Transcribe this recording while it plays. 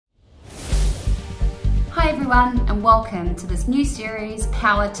everyone, and welcome to this new series,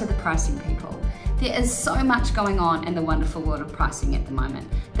 Power to the Pricing People. There is so much going on in the wonderful world of pricing at the moment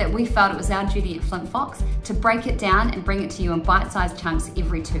that we felt it was our duty at Flintfox to break it down and bring it to you in bite-sized chunks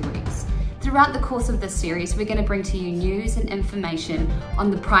every 2 weeks. Throughout the course of this series, we're going to bring to you news and information on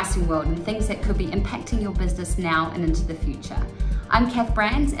the pricing world and things that could be impacting your business now and into the future. I'm Cath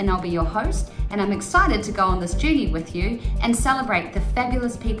Brands and I'll be your host, and I'm excited to go on this journey with you and celebrate the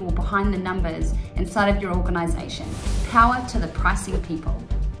fabulous people behind the numbers inside of your organization. Power to the pricing people.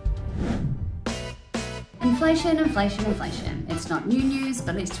 Inflation, inflation, inflation. It's not new news,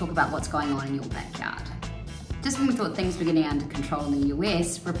 but let's talk about what's going on in your backyard. Just when we thought things were getting under control in the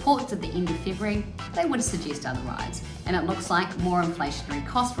US, reports at the end of February, they would suggest otherwise. And it looks like more inflationary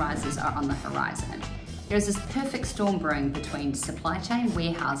cost rises are on the horizon. There's this perfect storm brewing between supply chain,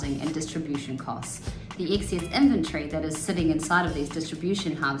 warehousing, and distribution costs. The excess inventory that is sitting inside of these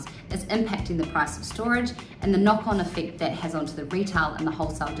distribution hubs is impacting the price of storage, and the knock-on effect that has onto the retail and the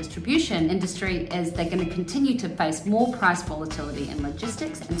wholesale distribution industry is they're going to continue to face more price volatility in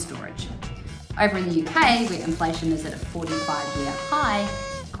logistics and storage. Over in the UK, where inflation is at a 45-year high,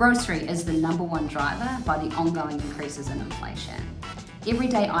 grocery is the #1 driver by the ongoing increases in inflation.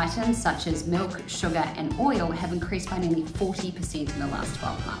 Everyday items such as milk, sugar, and oil have increased by nearly 40% in the last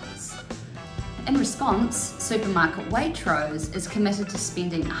 12 months. In response, supermarket Waitrose is committed to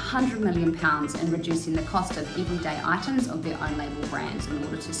spending £100 million in reducing the cost of everyday items of their own label brands in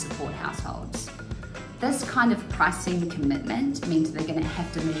order to support households. This kind of pricing commitment means they're going to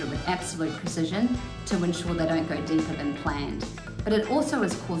have to measure with absolute precision to ensure they don't go deeper than planned. But it also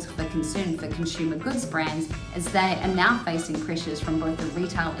is cause for concern for consumer goods brands as they are now facing pressures from both the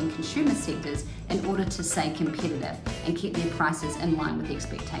retail and consumer sectors in order to stay competitive and keep their prices in line with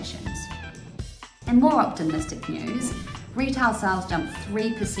expectations. In more optimistic news, retail sales jumped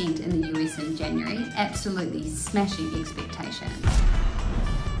 3% in the US in January, absolutely smashing expectations.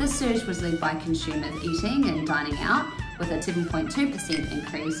 This surge was led by consumers eating and dining out with a 7.2%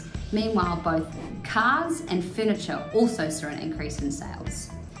 increase. Meanwhile, both cars and furniture also saw an increase in sales.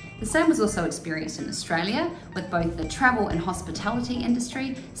 The same was also experienced in Australia, with both the travel and hospitality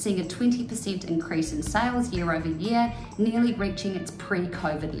industry seeing a 20% increase in sales year over year, nearly reaching its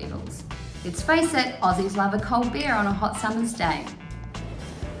pre-COVID levels. Let's face it, Aussies love a cold beer on a hot summer's day.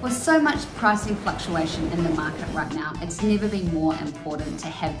 With so much pricing fluctuation in the market right now, it's never been more important to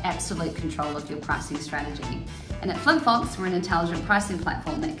have absolute control of your pricing strategy. And at Flintfox, we're an intelligent pricing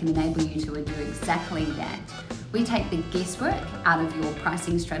platform that can enable you to do exactly that. We take the guesswork out of your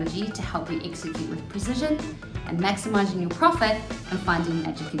pricing strategy to help you execute with precision and maximizing your profit and finding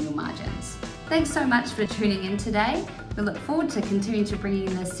magic in your margins. Thanks so much for tuning in today. We look forward to continuing to bring you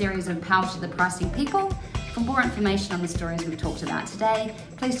this series of Power to the Pricing People. For more information on the stories we've talked about today,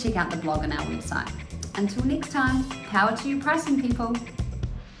 please check out the blog on our website. Until next time, power to your pricing people.